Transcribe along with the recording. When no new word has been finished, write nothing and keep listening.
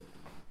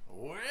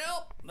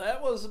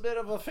was a bit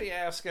of a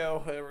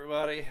fiasco,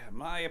 everybody.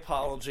 My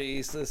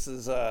apologies. This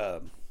is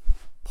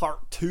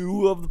part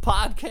 2 of the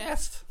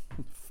podcast.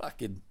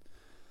 Fucking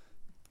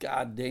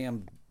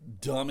goddamn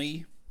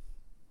dummy.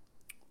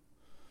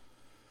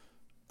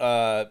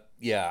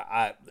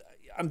 Yeah,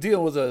 I'm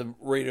dealing with a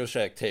Radio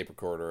Shack tape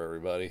recorder,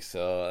 everybody.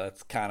 So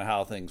that's kind of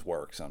how things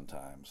work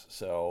sometimes.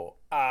 So,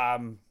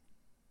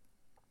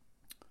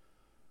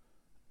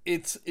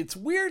 it's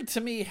weird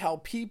to me how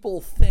people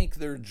think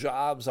their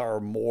jobs are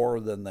more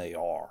than they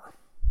are.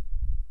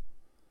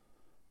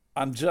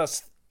 I'm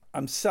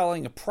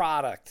selling a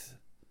product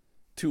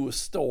to a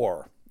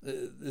store.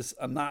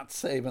 I'm not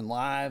saving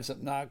lives.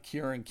 I'm not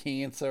curing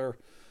cancer.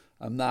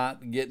 I'm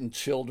not getting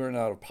children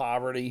out of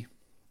poverty.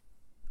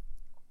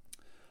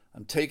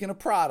 I'm taking a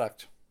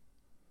product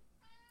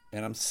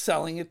and I'm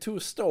selling it to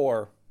a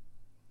store.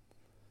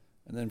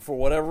 And then for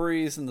whatever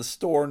reason, the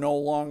store no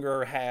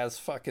longer has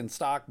fucking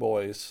Stock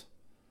Boys.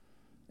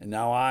 And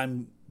now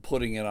I'm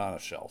putting it on a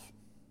shelf.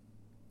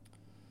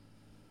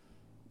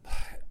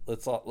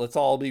 Let's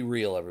all be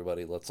real,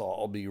 everybody. Let's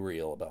all be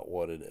real about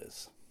what it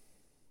is.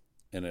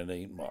 And it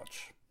ain't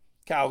much.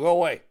 Cal, go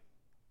away.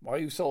 Why are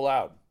you so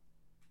loud?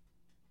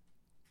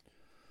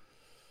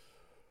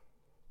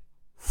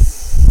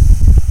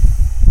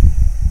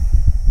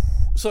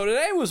 So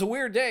today was a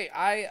weird day.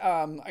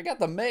 I got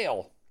the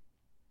mail.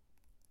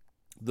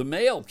 The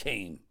mail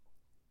came.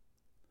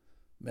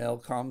 Mail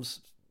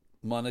comes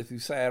Monday through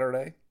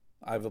Saturday.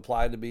 I've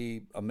applied to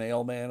be a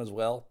mailman as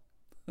well.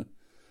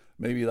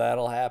 Maybe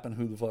that'll happen.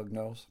 Who the fuck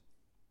knows?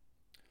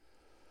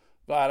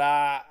 But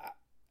I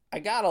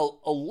got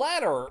a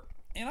letter,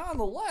 and on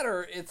the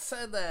letter it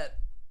said that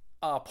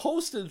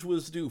postage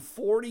was due.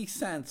 40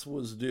 cents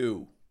was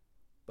due,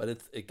 but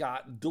it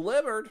got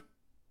delivered.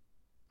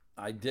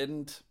 I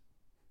didn't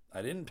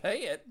pay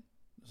it,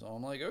 so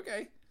I'm like,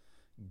 okay.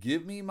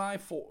 Give me my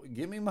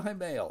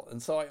mail.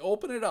 And so I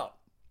open it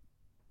up.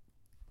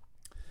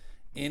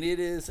 And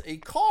it is a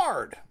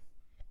card.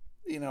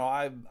 You know,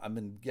 I've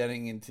been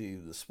getting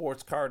into the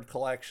sports card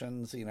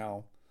collections, you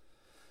know.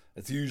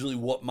 It's usually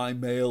what my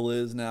mail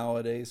is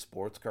nowadays,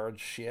 sports card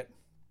shit.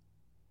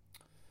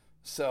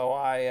 So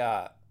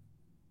I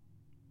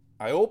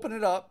open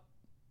it up,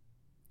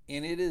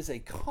 and it is a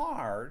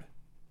card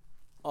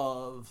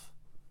of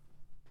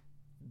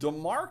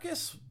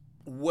DeMarcus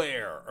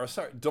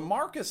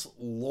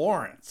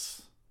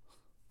Lawrence.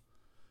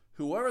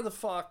 Whoever the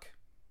fuck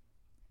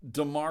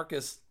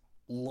DeMarcus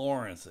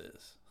Lawrence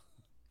is.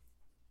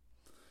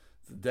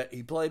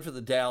 He played for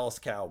the Dallas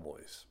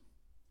Cowboys.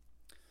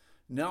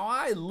 Now,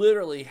 I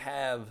literally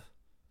have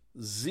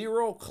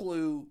zero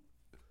clue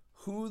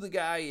who the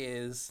guy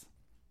is.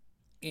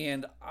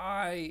 And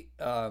I,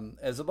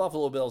 as a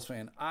Buffalo Bills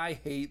fan, I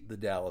hate the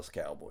Dallas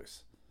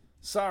Cowboys.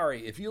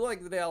 Sorry, if you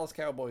like the Dallas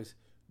Cowboys,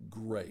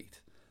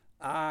 great.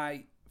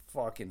 I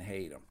fucking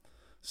hate them.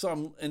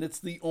 And it's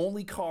the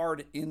only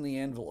card in the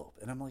envelope.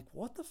 And I'm like,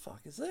 what the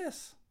fuck is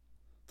this?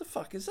 The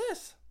fuck is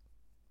this?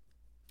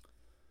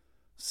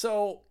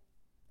 So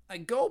I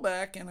go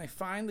back and I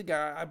find the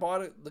guy. I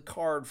bought the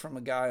card from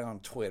a guy on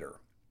Twitter.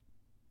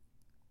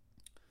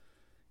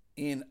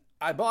 And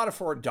I bought it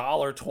for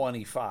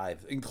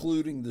 $1.25,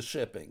 including the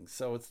shipping.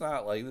 So it's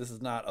not like this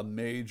is not a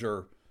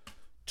major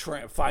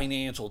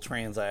financial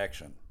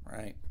transaction,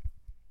 right?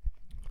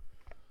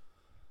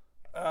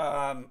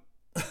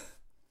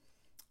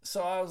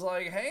 So I was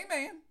like, hey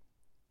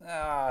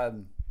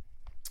man,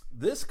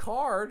 this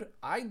card,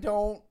 I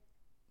don't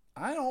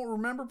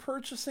remember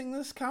purchasing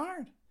this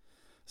card.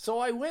 So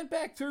I went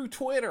back through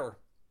Twitter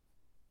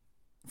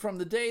from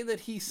the day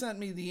that he sent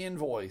me the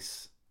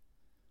invoice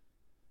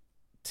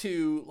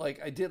to, like,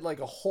 I did like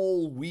a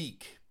whole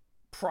week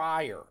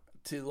prior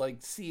to,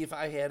 like, see if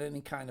I had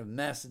any kind of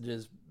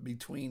messages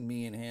between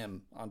me and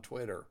him on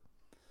Twitter.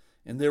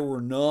 And there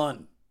were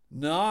none.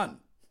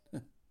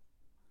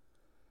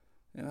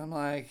 And I'm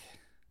like,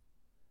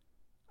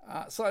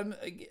 so I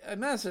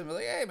messaged him,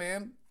 like, hey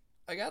man,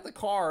 I got the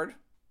card.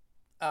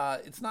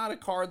 It's not a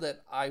card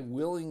that I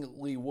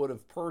willingly would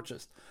have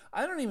purchased.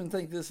 I don't even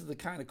think this is the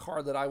kind of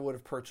card that I would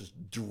have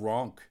purchased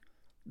drunk.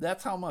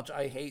 That's how much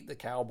I hate the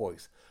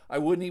Cowboys. I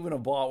wouldn't even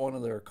have bought one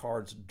of their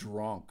cards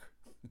drunk.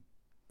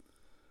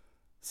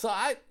 So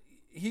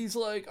he's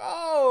like,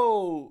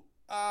 oh,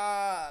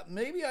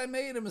 maybe I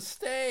made a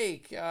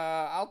mistake.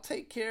 I'll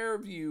take care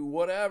of you,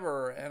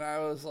 whatever. And I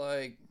was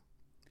like,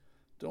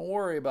 don't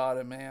worry about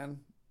it, man.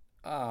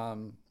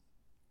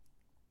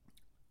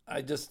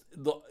 It's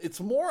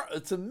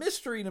a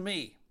mystery to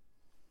me.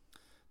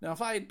 Now,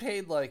 if I had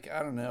paid, like,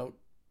 I don't know,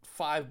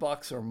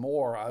 $5 or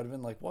more, I would have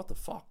been like, what the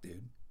fuck,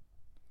 dude?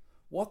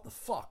 What the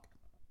fuck?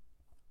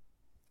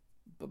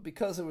 But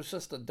because it was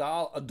just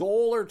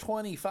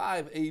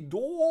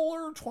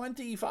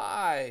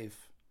 $1.25,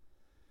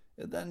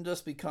 it then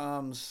just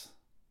becomes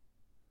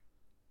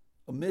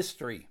a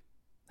mystery.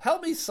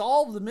 Help me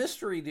solve the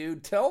mystery,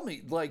 dude. Tell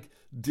me, like,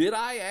 did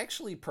I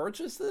actually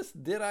purchase this?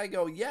 Did I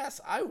go, yes,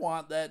 I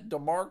want that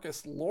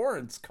DeMarcus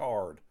Lawrence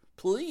card.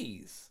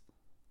 Please.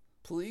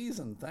 Please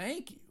and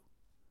thank you.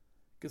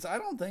 Because I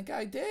don't think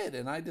I did.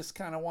 And I just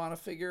kind of want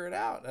to figure it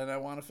out. And I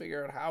want to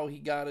figure out how he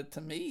got it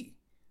to me.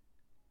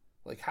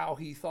 Like how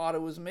he thought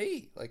it was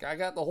me. Like I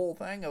got the whole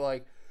thing of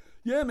like,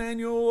 yeah, man,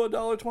 you owe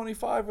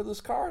 $1.25 for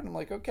this card. And I'm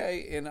like,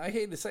 okay. And I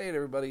hate to say it,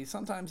 everybody.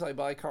 Sometimes I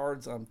buy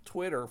cards on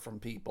Twitter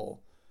from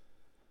people.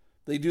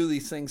 They do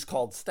these things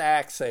called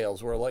stack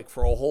sales where like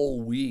for a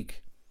whole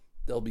week,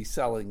 they'll be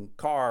selling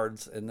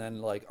cards. And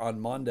then like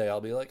on Monday,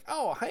 I'll be like,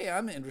 oh, hey,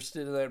 I'm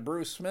interested in that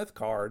Bruce Smith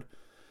card.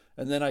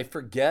 And then I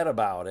forget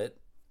about it.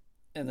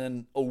 And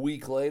then a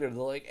week later,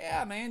 they're like,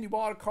 yeah, man, you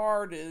bought a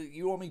card.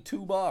 You owe me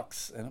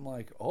 $2. And I'm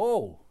like,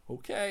 oh,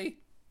 okay.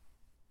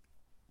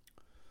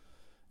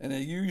 And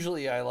then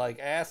usually I like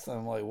ask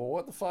them, like, well,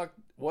 what the fuck?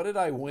 What did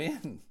I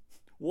win?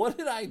 What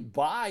did I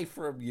buy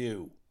from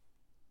you?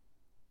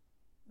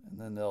 And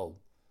then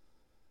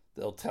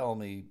they'll tell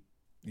me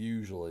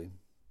usually.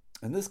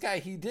 And this guy,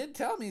 he did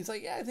tell me, he's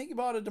like, yeah, I think you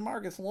bought a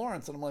DeMarcus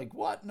Lawrence. And I'm like,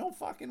 what? No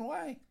fucking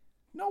way.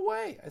 No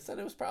way. I said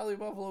it was probably a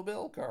Buffalo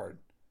Bill card.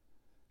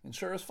 And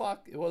sure as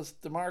fuck, it was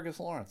DeMarcus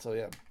Lawrence. So,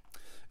 yeah,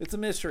 it's a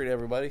mystery to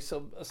everybody.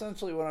 So,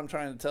 essentially what I'm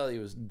trying to tell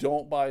you is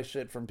don't buy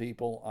shit from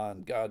people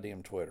on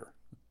goddamn Twitter.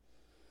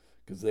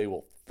 Because they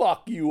will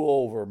fuck you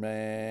over,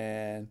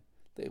 man.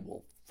 They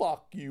will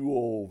fuck you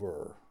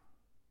over.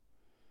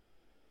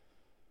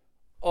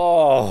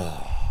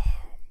 Oh,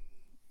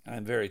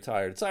 I'm very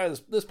tired. Sorry,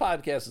 this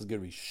podcast is going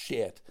to be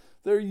shit.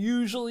 They're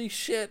usually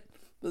shit,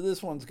 but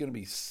this one's going to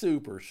be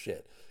super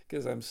shit.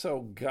 Because I'm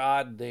so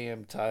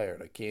goddamn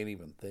tired. I can't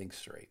even think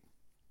straight.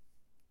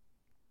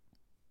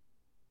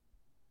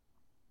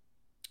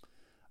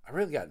 I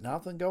really got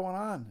nothing going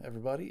on,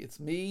 everybody. It's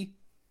me.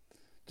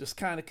 Just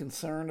kind of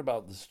concerned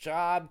about this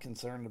job.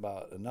 Concerned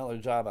about another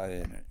job I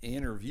had an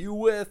interview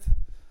with.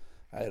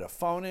 I had a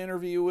phone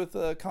interview with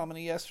a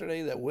company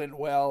yesterday that went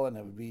well. And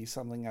it would be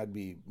something I'd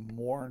be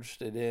more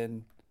interested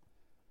in.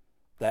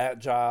 That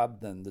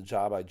job than the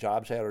job I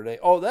job shadowed today.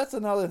 Oh, that's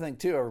another thing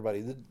too,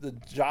 everybody. The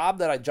job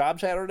that I job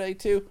shadowed today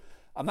too,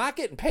 I'm not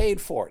getting paid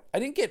for it. I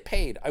didn't get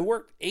paid. I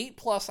worked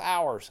 8+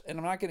 hours and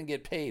I'm not going to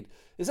get paid.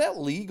 Is that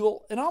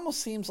legal? It almost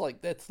seems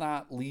like that's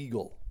not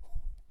legal.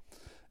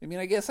 I mean,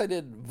 I guess I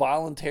did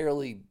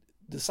voluntarily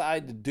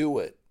decide to do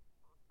it,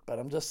 but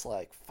I'm just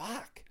like,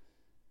 fuck.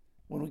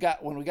 When we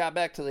got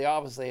back to the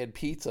office, they had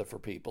pizza for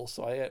people,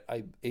 so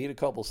I ate a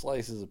couple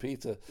slices of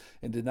pizza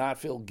and did not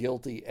feel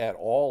guilty at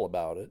all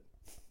about it.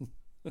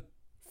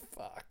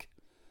 Fuck.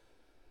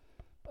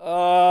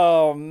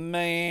 Oh,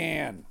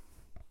 man.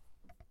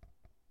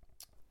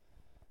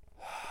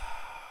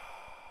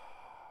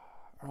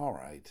 All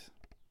right.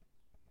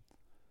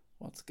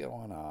 What's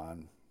going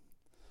on?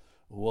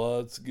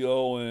 What's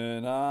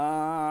going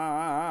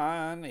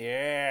on?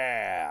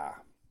 Yeah.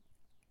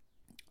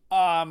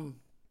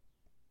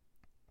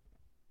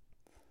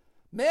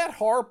 Matt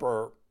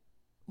Harper,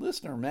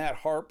 listener Matt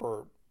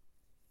Harper,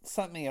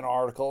 sent me an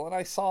article, and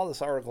I saw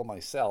this article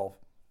myself.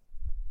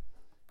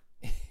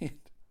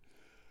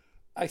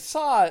 I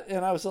saw it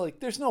and I was like,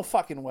 there's no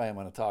fucking way I'm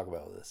going to talk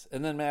about this.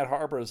 And then Matt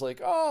Harper is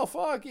like, oh,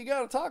 fuck, you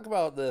got to talk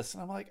about this.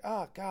 And I'm like,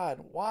 oh, God,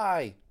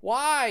 why?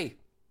 Why?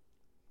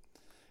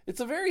 It's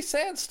a very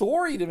sad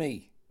story to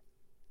me.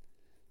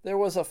 There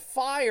was a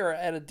fire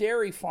at a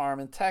dairy farm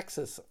in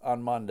Texas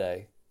on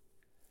Monday.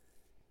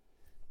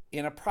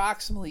 And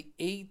approximately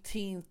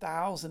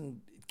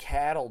 18,000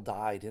 cattle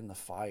died in the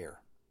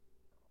fire.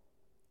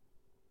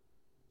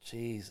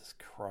 Jesus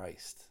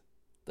Christ.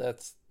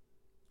 That's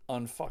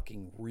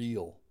unfucking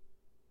real.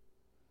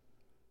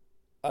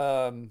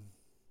 No,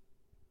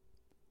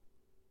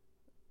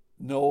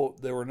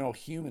 there were no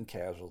human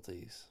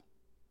casualties,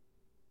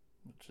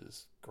 which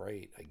is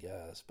great, I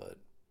guess, but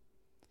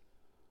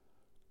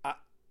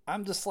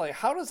I'm just like,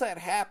 how does that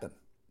happen?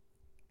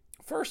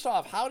 First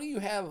off, how do you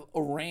have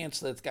a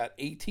ranch that's got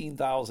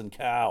 18,000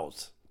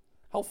 cows?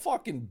 How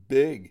fucking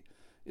big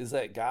is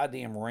that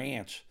goddamn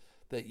ranch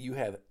that you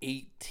have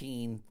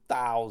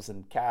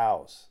 18,000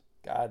 cows?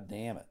 God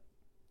damn it.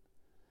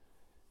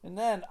 And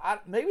then,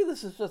 maybe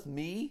this is just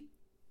me,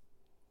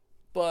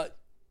 but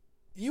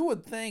you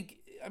would think,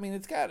 I mean,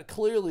 it's got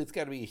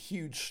to be a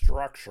huge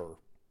structure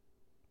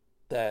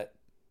that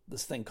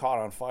this thing caught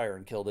on fire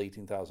and killed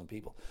 18,000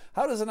 people.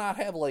 How does it not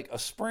have like a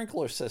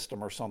sprinkler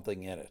system or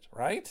something in it,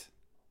 right?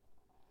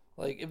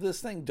 Like if this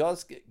thing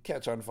does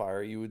catch on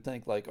fire, you would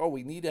think like, oh,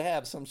 we need to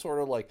have some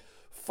sort of like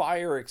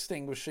fire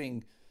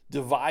extinguishing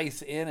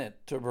device in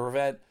it to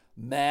prevent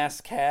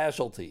mass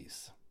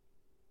casualties.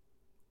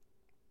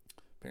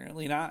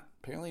 Apparently not.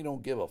 Apparently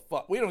don't give a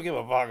fuck. We don't give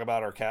a fuck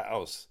about our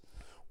cows.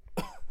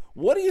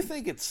 What do you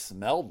think it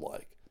smelled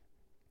like?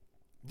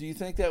 Do you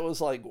think that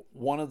was like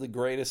one of the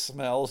greatest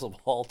smells of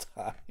all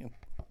time?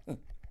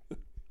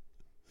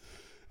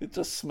 It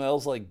just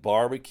smells like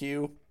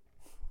barbecue.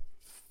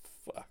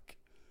 Fuck.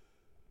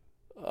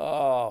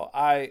 Oh,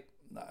 I'm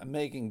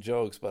making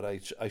jokes, but I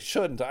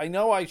shouldn't. I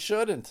know I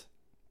shouldn't.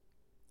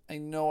 I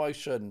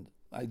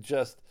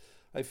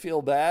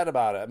feel bad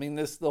about it. I mean,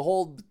 the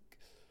whole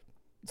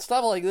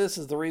stuff like this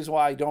is the reason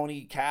why I don't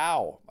eat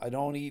cow. I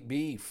don't eat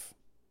beef.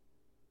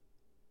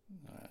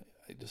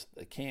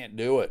 I can't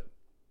do it.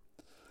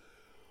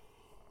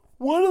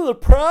 One of the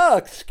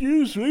products,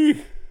 excuse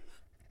me,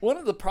 one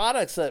of the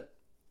products that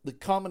the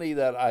company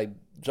that I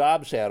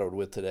job shadowed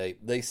with today,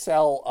 they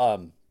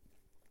sell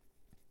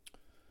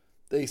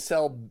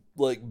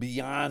like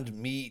Beyond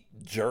Meat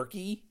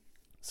jerky.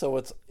 So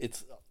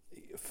it's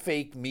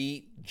fake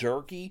meat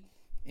jerky.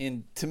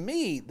 And to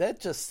me, that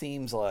just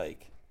seems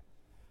like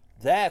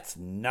that's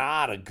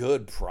not a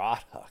good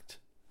product.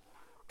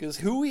 Because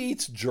who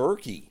eats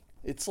jerky?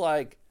 It's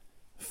like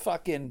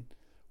fucking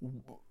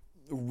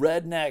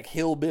redneck,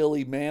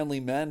 hillbilly,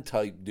 manly men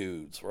type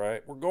dudes,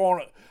 right?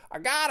 I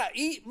gotta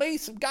eat me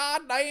some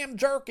goddamn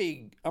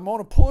jerky. I'm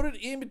gonna put it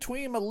in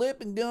between my lip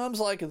and gums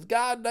like it's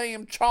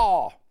goddamn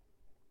chaw.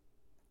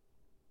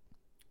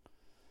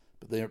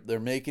 But they're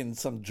making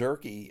some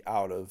jerky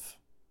out of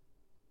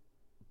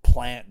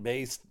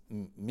plant-based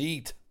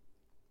meat.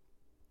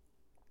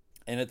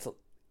 And it's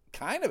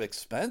kind of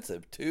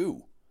expensive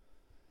too.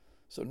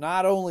 So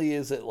not only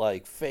is it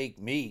like fake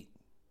meat,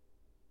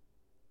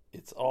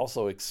 it's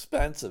also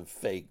expensive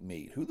fake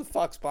meat. Who the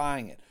fuck's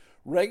buying it?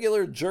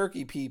 Regular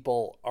jerky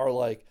people are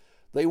like,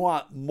 they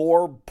want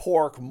more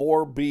pork,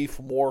 more beef,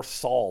 more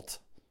salt.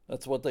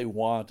 That's what they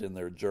want in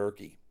their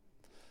jerky.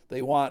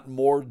 They want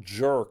more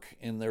jerk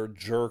in their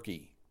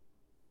jerky.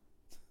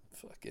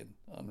 Fucking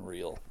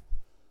unreal.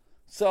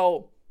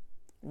 So,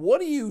 what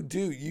do?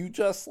 You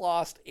just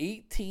lost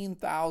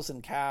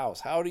 18,000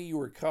 cows. How do you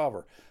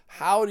recover?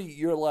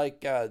 You're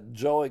like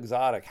Joe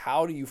Exotic.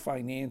 How do you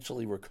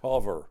financially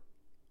recover?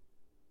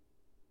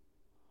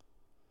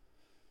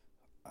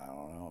 I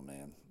don't know,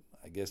 man.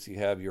 I guess you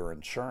have your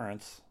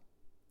insurance.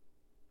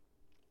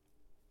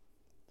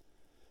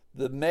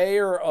 The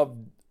mayor of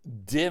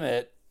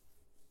Dimmitt,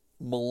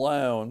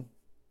 Malone,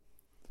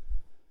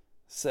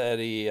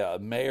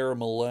 Mayor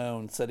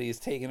Malone said he has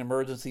taken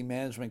emergency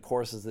management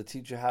courses that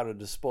teach you how to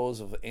dispose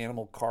of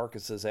animal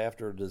carcasses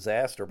after a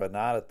disaster, but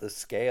not at this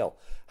scale.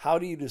 How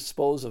do you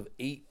dispose of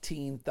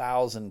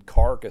 18,000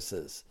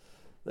 carcasses?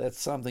 That's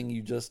something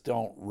you just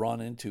don't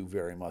run into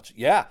very much.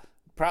 Yeah,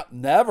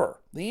 never.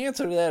 The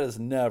answer to that is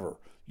never.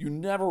 You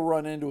never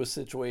run into a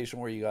situation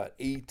where you got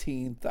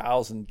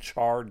 18,000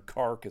 charred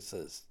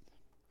carcasses.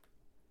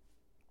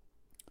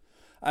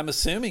 I'm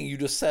assuming you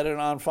just set it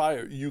on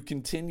fire. You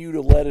continue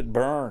to let it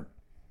burn.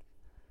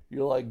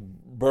 You're like,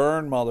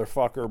 burn,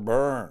 motherfucker,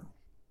 burn.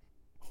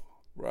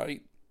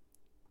 Right?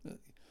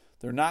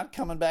 They're not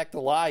coming back to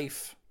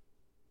life.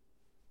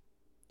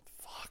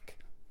 Fuck.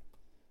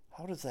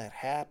 How does that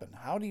happen?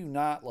 How do you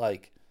not,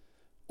 like,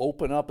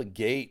 open up a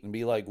gate and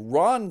be like,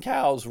 run,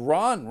 cows,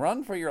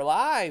 run for your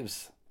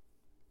lives?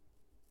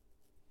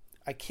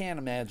 I can't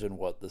imagine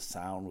what the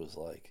sound was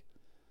like.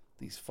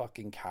 These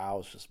fucking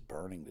cows just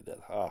burning to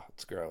death. Oh,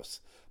 it's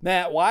gross.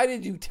 Matt, why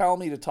did you tell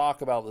me to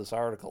talk about this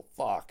article?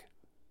 Fuck.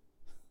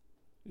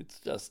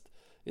 It's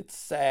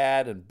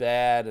sad and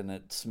bad, and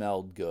it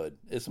smelled good.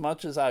 As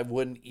much as I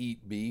wouldn't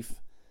eat beef,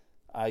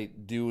 I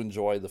do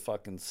enjoy the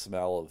fucking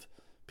smell of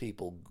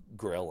people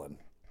grilling.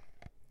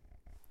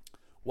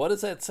 What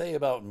does that say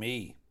about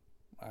me?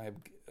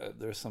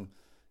 There's some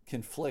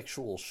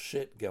conflictual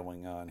shit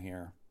going on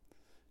here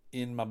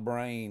in my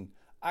brain.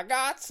 I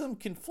got some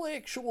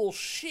conflictual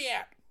shit.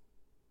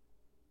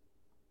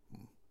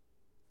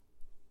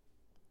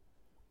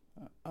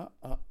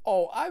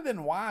 Oh, I've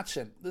been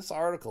watching. This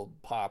article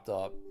popped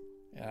up,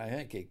 and I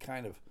think it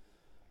kind of,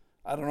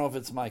 I don't know if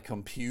it's my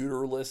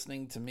computer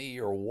listening to me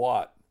or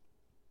what,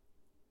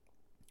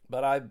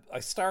 but I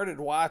started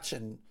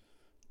watching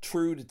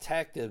True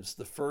Detectives,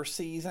 the first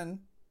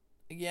season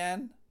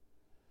again.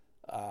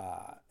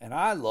 And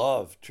I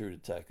love True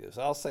Detectives.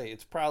 I'll say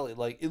it's probably,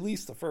 like, at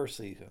least the first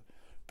season,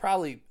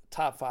 probably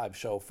top 5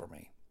 show for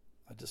me.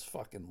 I just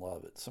fucking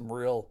love it. Some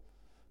real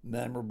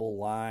memorable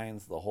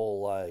lines. The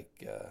whole,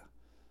 like,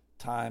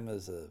 time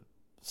is a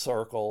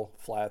circle,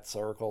 flat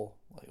circle.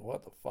 Like,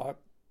 what the fuck?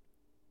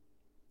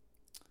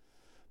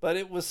 But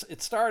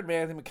it starred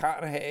Matthew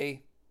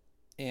McConaughey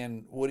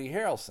and Woody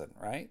Harrelson,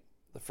 right?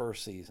 The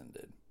first season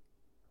did.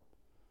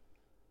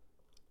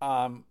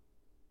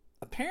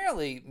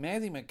 Apparently,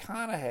 Matthew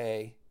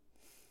McConaughey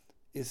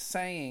is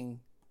saying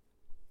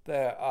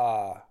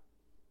that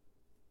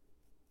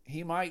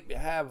he might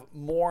have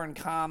more in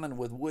common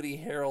with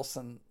Woody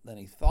Harrelson than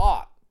he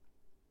thought.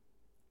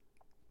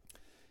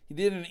 He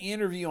did an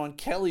interview on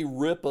Kelly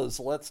Ripa's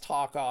Let's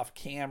Talk Off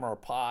Camera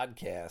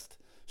podcast.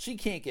 She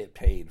can't get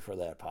paid for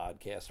that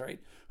podcast, right?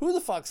 Who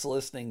the fuck's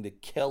listening to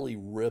Kelly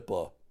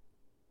Ripa?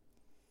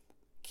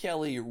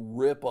 Kelly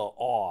Ripa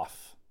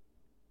off.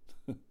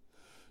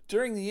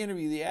 During the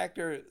interview, the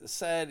actor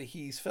said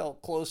he's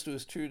felt close to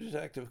his True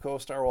Detective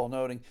co-star while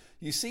noting,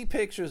 "You see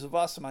pictures of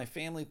us and my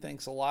family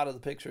thinks a lot of the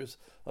pictures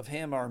of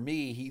him are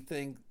me.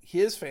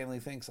 His family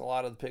thinks a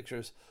lot of the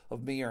pictures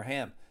of me are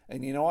him."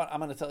 And you know what? I'm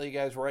going to tell you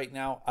guys right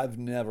now, I've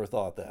never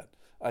thought that.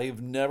 I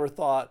have never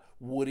thought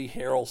Woody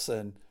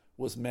Harrelson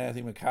was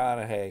Matthew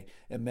McConaughey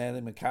and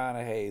Matthew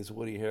McConaughey is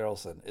Woody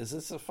Harrelson. Is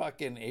this a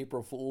fucking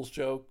April Fool's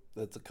joke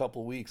that's a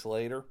couple weeks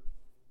later?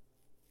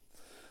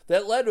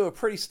 That led to a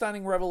pretty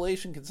stunning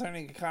revelation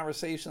concerning a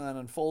conversation that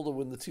unfolded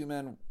when the two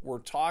men were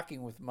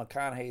talking with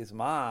McConaughey's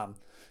mom,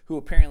 who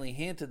apparently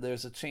hinted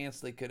there's a chance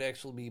they could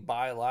actually be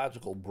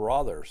biological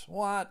brothers.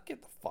 What?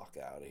 Get the fuck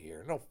out of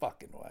here. No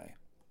fucking way.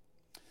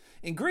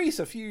 In Greece,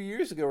 a few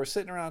years ago, we're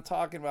sitting around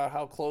talking about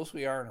how close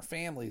we are in our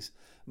families.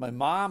 My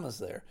mom is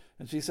there,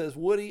 and she says,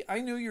 Woody,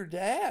 I knew your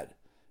dad.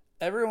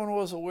 Everyone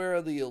was aware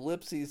of the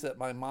ellipses that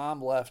my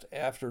mom left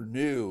after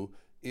knew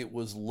it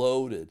was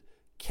loaded.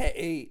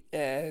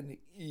 K-N-E-W.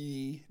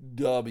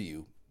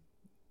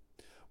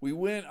 We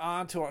went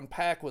on to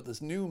unpack what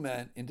this new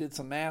meant and did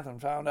some math and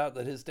found out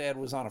that his dad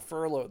was on a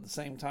furlough at the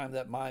same time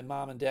that my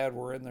mom and dad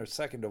were in their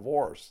second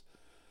divorce.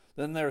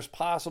 Then there's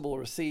possible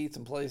receipts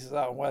in places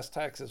out in West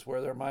Texas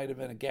where there might have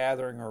been a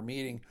gathering or a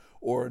meeting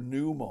or a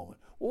new moment.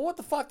 Well, what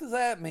the fuck does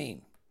that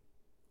mean?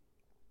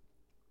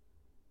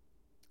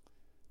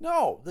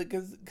 No,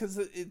 because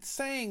it's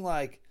saying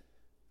like,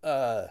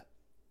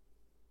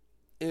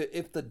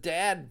 if the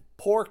dad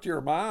porked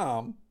your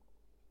mom,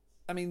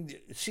 I mean,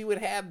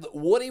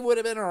 Woody would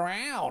have been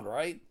around,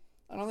 right?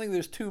 I don't think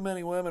there's too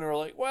many women who are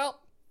like,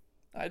 well,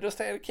 I just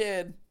had a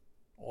kid,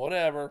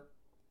 whatever.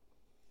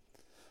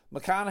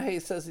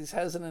 McConaughey says he's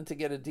hesitant to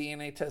get a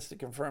DNA test to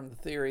confirm the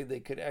theory they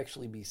could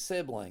actually be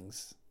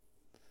siblings.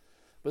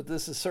 But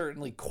this is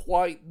certainly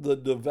quite the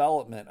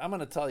development. I'm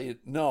going to tell you,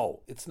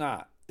 no, it's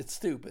not. It's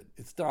stupid.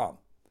 It's dumb.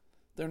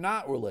 They're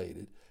not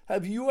related.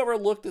 Have you ever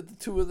looked at the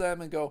two of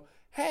them and go,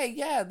 hey,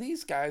 yeah,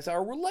 these guys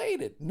are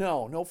related?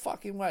 No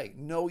fucking way.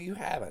 No, you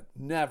haven't.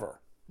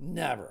 Never.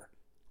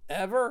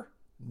 Ever?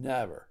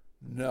 Never.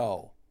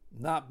 No.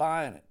 Not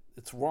buying it.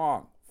 It's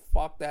wrong.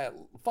 Fuck that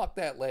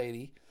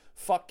lady.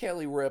 Fuck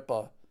Kelly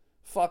Ripa.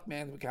 Fuck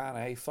Matthew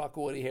McConaughey. Fuck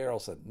Woody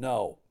Harrelson.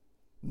 No.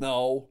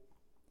 No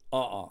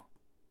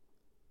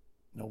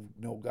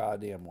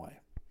goddamn way.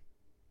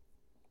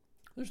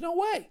 There's no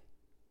way.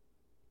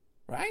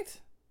 Right?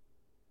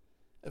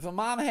 If a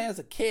mom has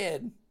a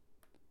kid,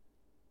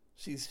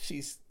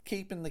 she's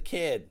keeping the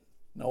kid.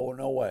 No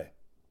way.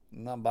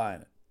 I'm not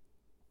buying it.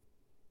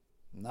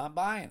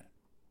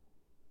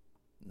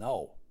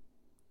 No.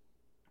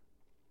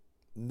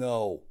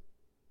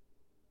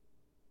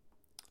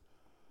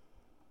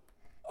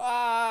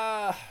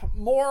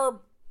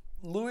 More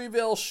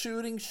Louisville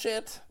shooting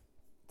shit.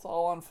 It's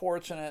all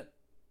unfortunate.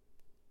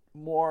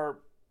 More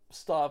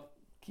stuff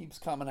keeps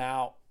coming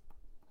out.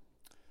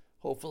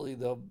 Hopefully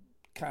they'll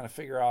kind of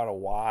figure out a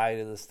why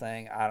to this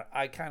thing.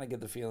 I kind of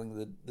get the feeling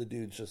that the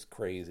dude's just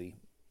crazy.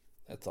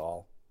 That's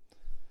all.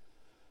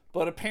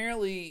 But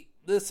apparently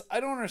I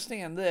don't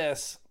understand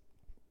this.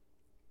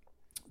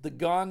 The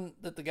gun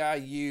that the guy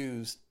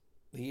used,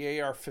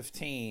 the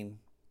AR-15,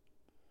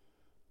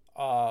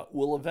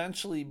 will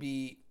eventually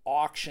be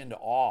auctioned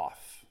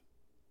off.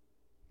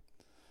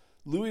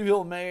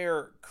 Louisville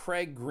Mayor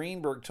Craig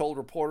Greenberg told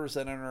reporters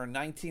that under a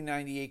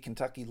 1998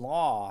 Kentucky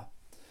law,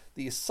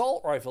 the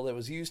assault rifle that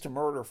was used to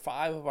murder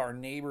 5 of our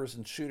neighbors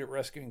and shoot at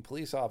rescuing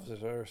police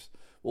officers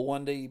will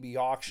one day be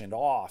auctioned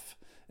off,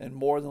 and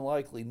more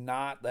likely than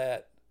not,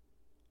 that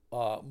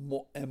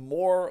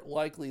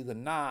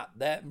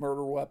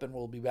murder weapon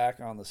will be back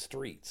on the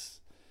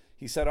streets.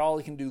 He said all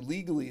he can do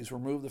legally is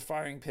remove the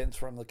firing pins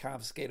from the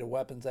confiscated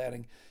weapons,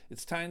 adding,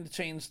 it's time to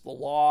change the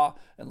law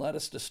and let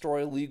us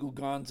destroy illegal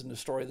guns and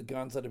destroy the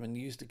guns that have been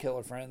used to kill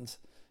our friends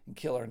and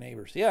kill our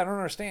neighbors. Yeah, I don't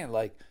understand.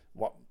 Like,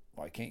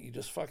 why can't you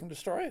just fucking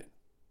destroy it?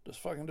 Just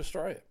fucking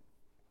destroy it.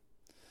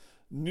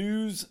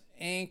 News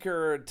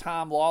anchor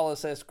Tom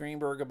Lawless asked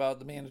Greenberg about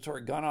the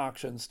mandatory gun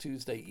auctions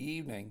Tuesday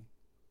evening.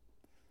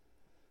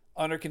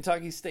 Under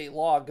Kentucky state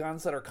law,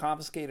 guns that are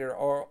confiscated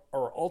are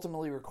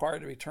ultimately required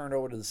to be turned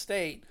over to the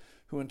state,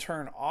 who in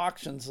turn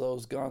auctions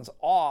those guns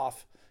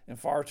off, and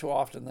far too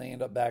often they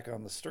end up back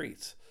on the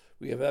streets.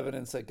 We have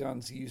evidence that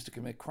guns used to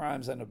commit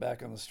crimes end up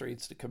back on the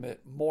streets to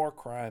commit more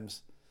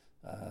crimes,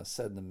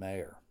 said the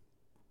mayor.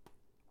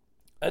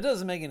 That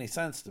doesn't make any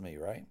sense to me,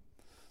 right?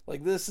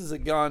 Like, this is a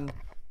gun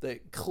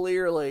that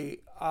clearly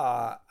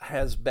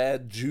has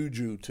bad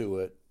juju to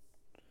it.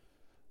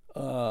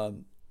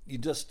 You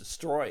just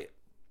destroy it.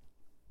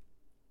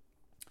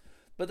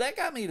 But that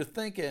got me to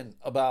thinking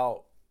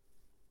about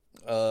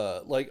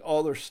like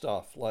other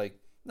stuff, like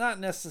not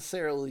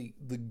necessarily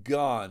the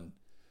gun,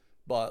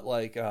 but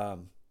like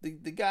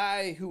the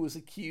guy who was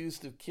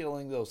accused of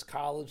killing those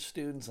college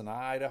students in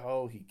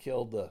Idaho. He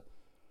killed the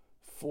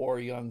 4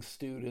 young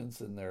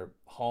students in their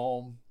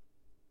home,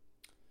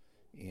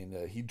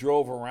 and he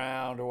drove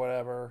around or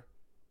whatever,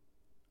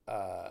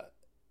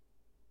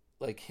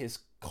 like his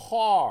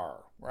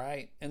car,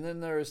 right? And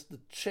then there's the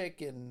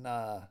chick in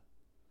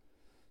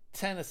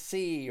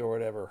Tennessee or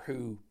whatever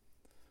who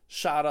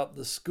shot up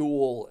the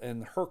school,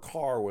 and her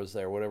car was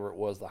there, whatever it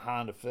was, the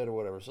Honda Fit or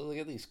whatever. So they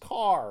get these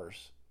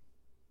cars.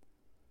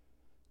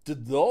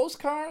 Did those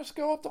cars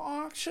go up to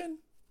auction?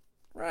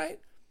 Right?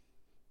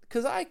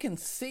 Because I can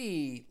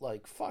see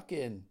like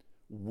fucking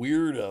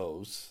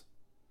weirdos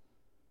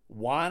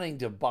wanting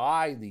to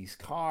buy these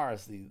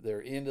cars.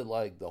 They're into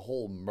like the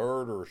whole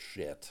murder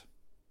shit.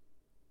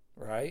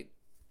 Right?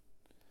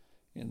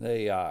 And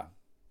they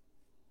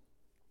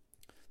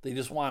They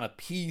just want a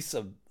piece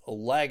of a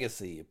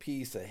legacy, a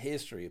piece of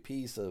history, a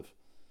piece of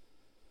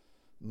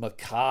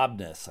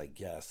macabreness, I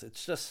guess.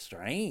 It's just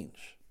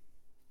strange.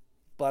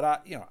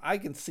 But I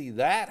can see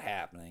that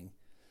happening.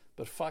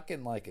 But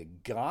fucking like a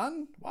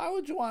gun? Why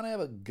would you want to have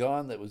a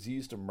gun that was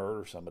used to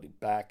murder somebody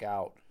back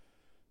out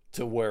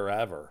to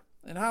wherever?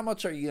 And how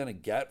much are you going to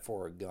get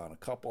for a gun? A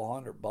couple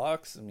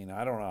 $100? I mean,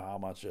 I don't know how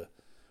much a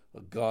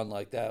gun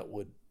like that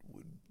would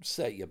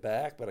set you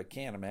back, but I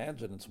can't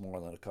imagine it's more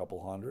than a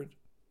couple hundred.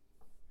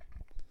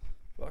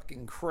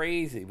 Fucking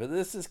crazy. But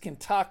this is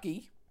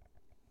Kentucky.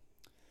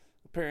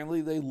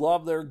 Apparently they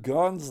love their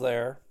guns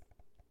there.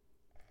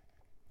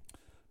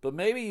 But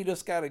maybe you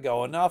just got to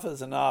go, enough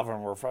is enough,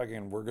 and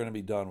we're going to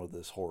be done with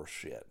this horse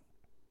shit.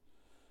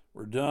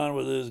 We're done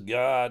with this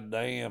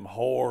goddamn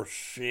horse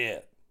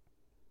shit.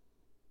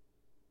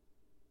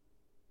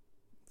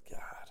 God.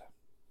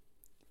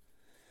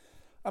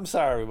 I'm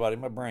sorry, everybody.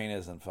 My brain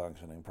isn't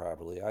functioning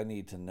properly. I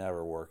need to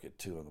never work at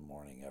 2 in the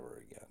morning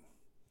ever again.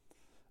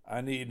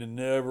 I need to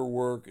never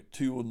work at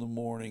 2 in the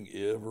morning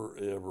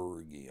ever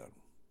again.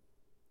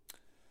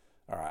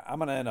 All right, I'm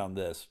going to end on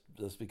this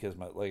just because,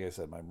 like I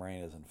said, my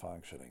brain isn't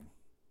functioning.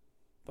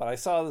 But I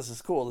saw this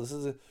is cool. This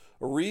is a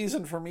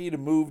reason for me to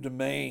move to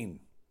Maine.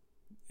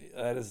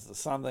 That is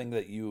something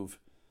that you've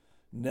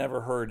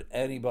never heard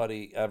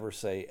anybody ever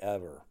say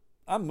ever.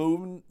 I'm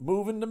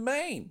moving to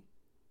Maine.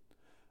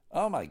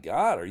 Oh my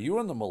God, are you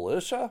in the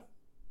militia?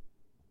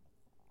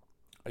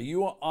 Are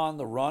you on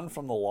the run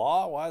from the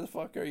law? Why the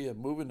fuck are you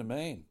moving to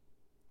Maine?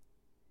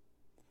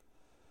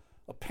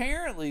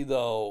 Apparently,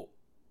 though,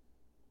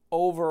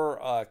 over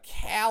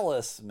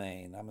Calais,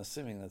 Maine, I'm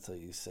assuming that's how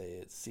you say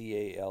it,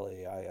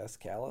 C-A-L-A-I-S,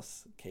 Calais.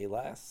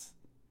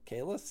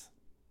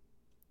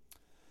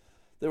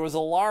 There was a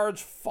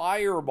large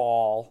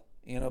fireball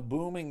in a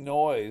booming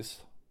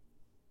noise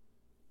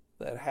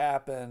that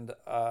happened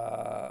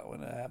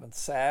when it happened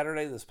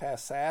this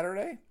past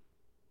Saturday.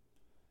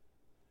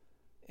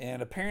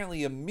 And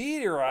apparently a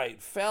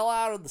meteorite fell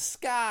out of the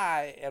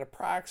sky at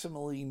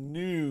approximately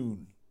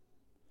noon,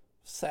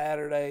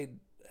 Saturday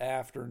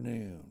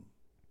afternoon.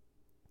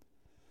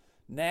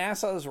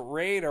 NASA's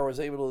radar was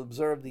able to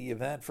observe the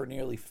event for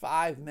nearly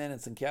 5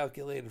 minutes and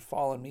calculated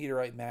fallen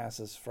meteorite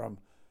masses from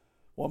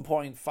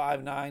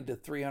 1.59 to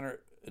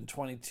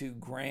 322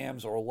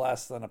 grams or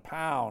less than a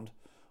pound,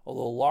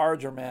 although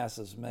larger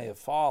masses may have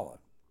fallen.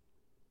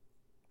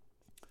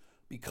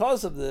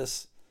 Because of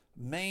this,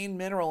 Maine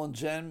Mineral and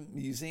Gem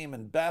Museum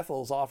in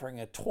Bethel is offering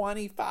a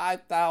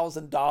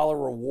 $25,000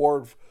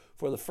 reward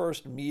for the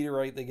first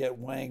meteorite they get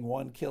weighing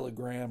 1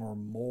 kilogram or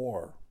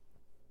more.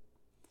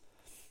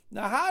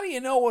 Now, how do you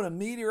know what a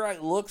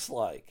meteorite looks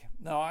like?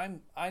 Now,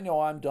 I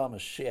know I'm dumb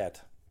as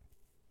shit.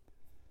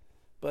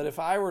 But if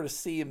I were to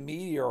see a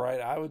meteorite,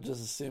 I would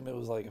just assume it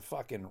was like a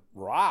fucking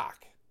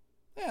rock.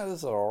 Yeah, this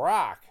is a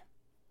rock.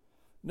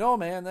 No,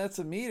 man, that's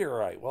a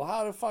meteorite. Well,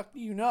 how the fuck do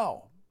you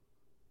know?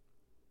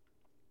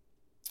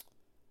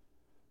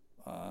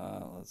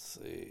 Let's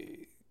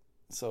see.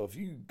 So if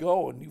you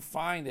go and you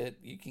find it,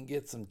 you can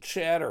get some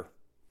cheddar.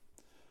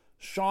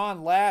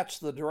 Sean Latch,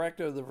 the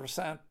director of the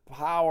Percent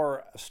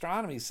Power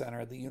Astronomy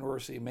Center at the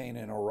University of Maine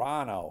in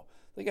Orano,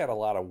 they got a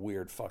lot of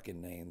weird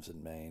fucking names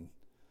in Maine,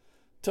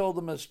 told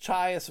them as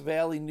Chias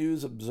Valley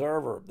News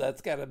Observer.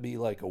 That's got to be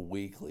like a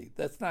weekly.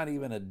 That's not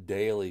even a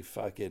daily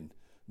fucking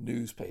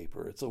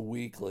newspaper. It's a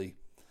weekly.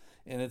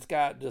 And it's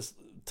got just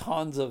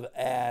tons of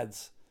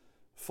ads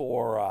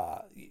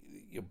for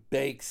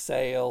bake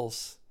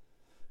sales,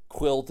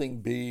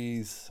 quilting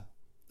bees.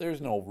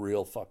 There's no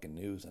real fucking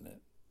news in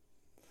it.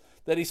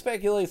 That he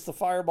speculates the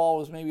fireball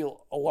was maybe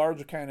a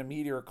larger kind of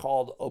meteor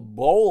called a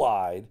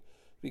bolide,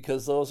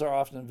 because those are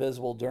often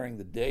visible during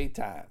the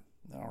daytime.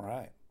 All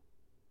right.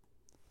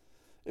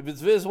 If it's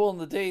visible in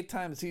the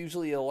daytime, it's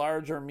usually a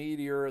larger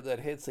meteor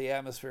that hits the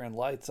atmosphere and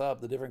lights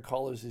up. The different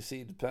colors you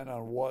see depend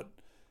on what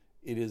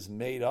it is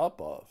made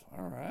up of.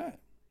 All right.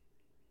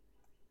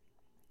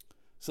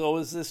 So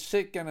is this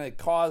shit going to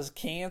cause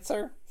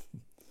cancer?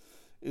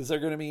 Is there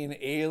going to be an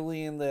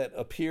alien that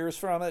appears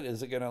from it?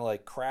 Is it going to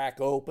like crack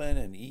open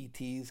and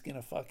E.T.'s going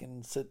to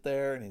fucking sit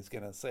there and he's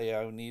going to say,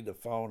 I need to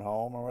phone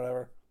home or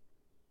whatever?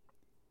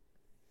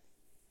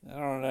 I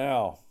don't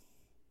know.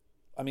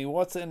 I mean,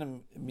 what's in a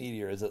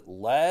meteor? Is it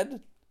lead?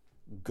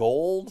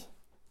 Gold?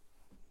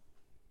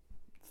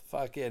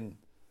 Fucking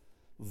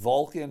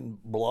Vulcan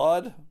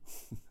blood?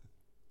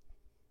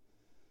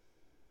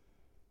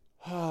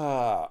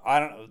 I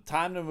don't know.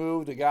 Time to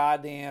move to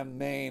goddamn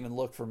Maine and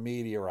look for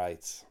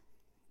meteorites.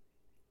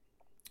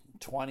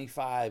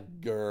 25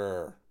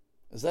 grr.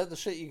 Is that the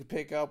shit you can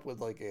pick up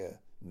with like a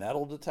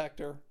metal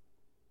detector?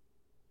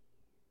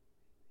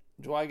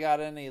 Do I got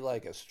any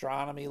like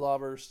astronomy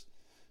lovers?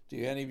 Do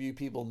any of you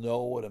people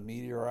know what a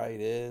meteorite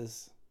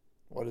is?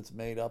 What it's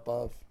made up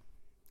of?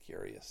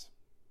 Curious.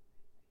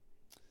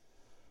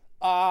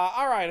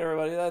 All right,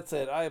 everybody, that's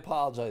it. I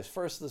apologize.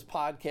 First, this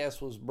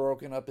podcast was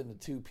broken up into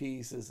 2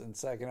 pieces, and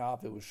second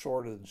off, it was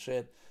shorter than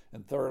shit,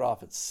 and third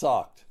off, it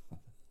sucked.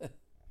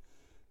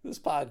 This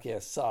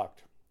podcast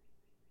sucked.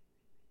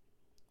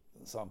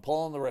 So I'm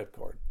pulling the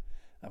ripcord.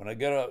 I'm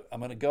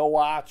gonna go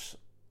watch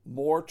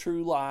more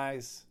True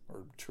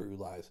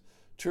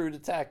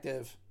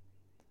Detective,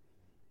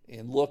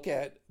 and look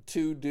at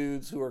two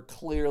dudes who are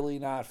clearly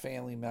not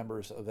family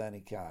members of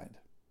any kind.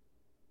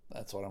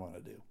 That's what I'm gonna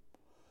do.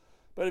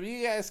 But if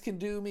you guys can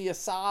do me a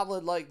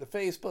solid, like the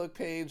Facebook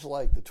page,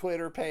 like the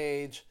Twitter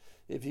page,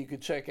 if you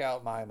could check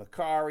out my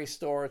Mercari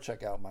store,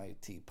 check out my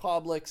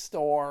TeePublic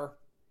store.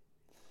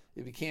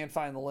 If you can't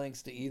find the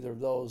links to either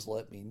of those,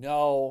 let me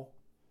know,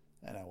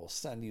 and I will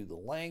send you the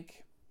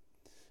link.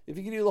 If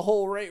you can do the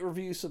whole rate,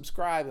 review,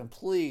 subscribe, and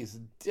please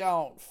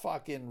don't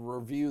fucking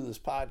review this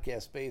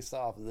podcast based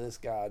off of this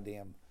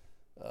goddamn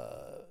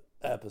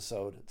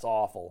episode. It's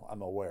awful,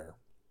 I'm aware.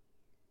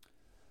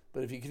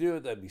 But if you can do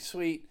it, that'd be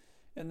sweet.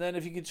 And then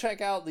if you can check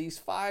out these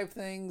 5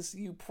 things,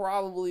 you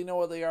probably know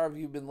what they are if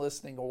you've been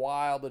listening a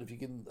while. But if you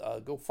can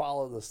go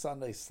follow the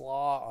Sunday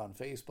Slaw on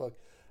Facebook,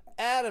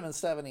 Adam and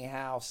Stephanie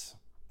House,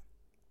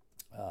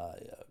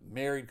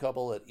 married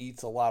couple that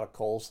eats a lot of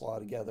coleslaw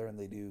together, and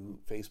they do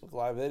Facebook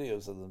Live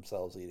videos of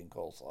themselves eating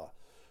coleslaw.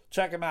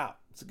 Check them out.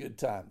 It's a good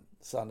time.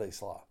 Sunday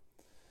Slaw.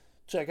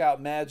 Check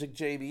out Magic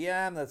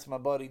JBM. That's my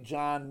buddy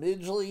John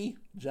Midgley.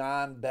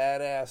 John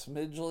Badass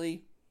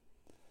Midgley.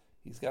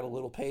 He's got a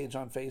little page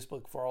on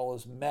Facebook for all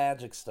his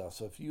magic stuff.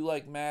 So if you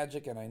like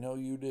magic, and I know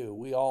you do,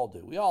 we all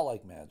do. We all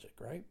like magic,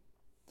 right?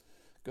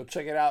 Go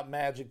check it out,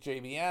 Magic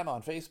JBM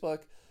on Facebook.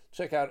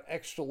 Check out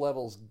Extra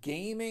Levels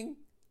Gaming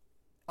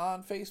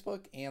on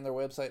Facebook and their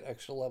website,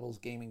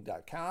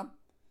 extralevelsgaming.com.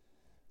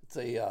 It's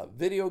a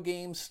video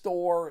game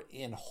store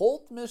in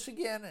Holt,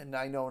 Michigan, and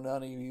I know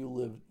none of you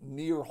live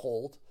near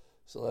Holt,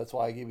 so that's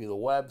why I give you the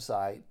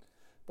website.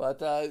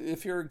 But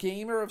if you're a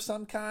gamer of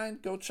some kind,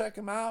 go check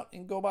them out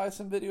and go buy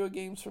some video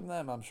games from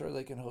them. I'm sure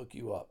they can hook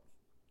you up.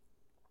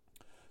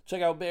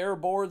 Check out Bear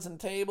Boards and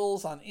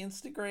Tables on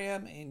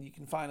Instagram, and you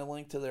can find a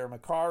link to their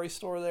Mercari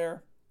store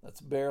there.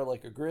 That's Bear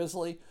like a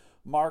grizzly.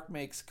 Mark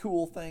makes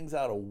cool things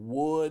out of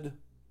wood,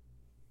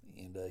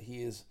 and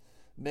he is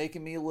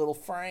making me a little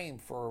frame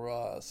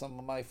for some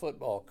of my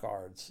football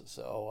cards.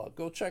 So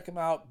go check him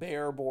out,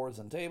 Bear Boards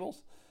and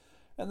Tables.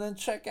 And then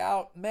check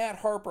out Matt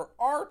Harper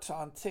Art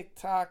on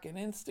TikTok and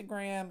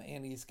Instagram.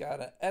 And he's got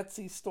an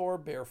Etsy store,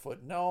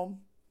 Barefoot Gnome.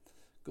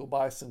 Go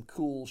buy some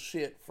cool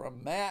shit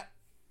from Matt.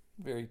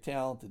 Very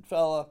talented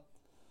fella.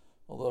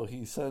 Although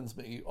he sends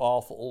me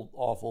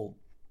awful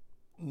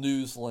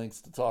news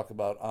links to talk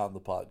about on the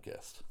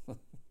podcast.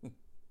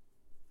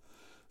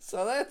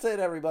 So that's it,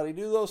 everybody.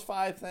 Do those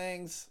 5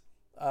 things.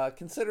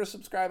 Consider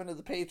subscribing to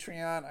the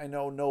Patreon. I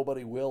know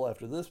nobody will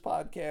after this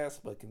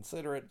podcast, but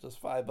consider it.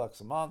 Just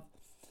 $5 a month.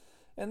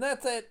 And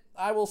that's it.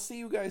 I will see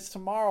you guys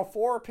tomorrow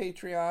for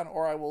Patreon,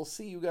 or I will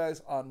see you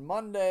guys on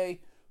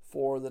Monday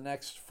for the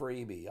next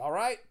freebie. All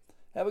right?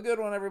 Have a good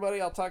one,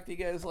 everybody. I'll talk to you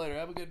guys later.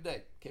 Have a good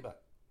day. Okay, bye.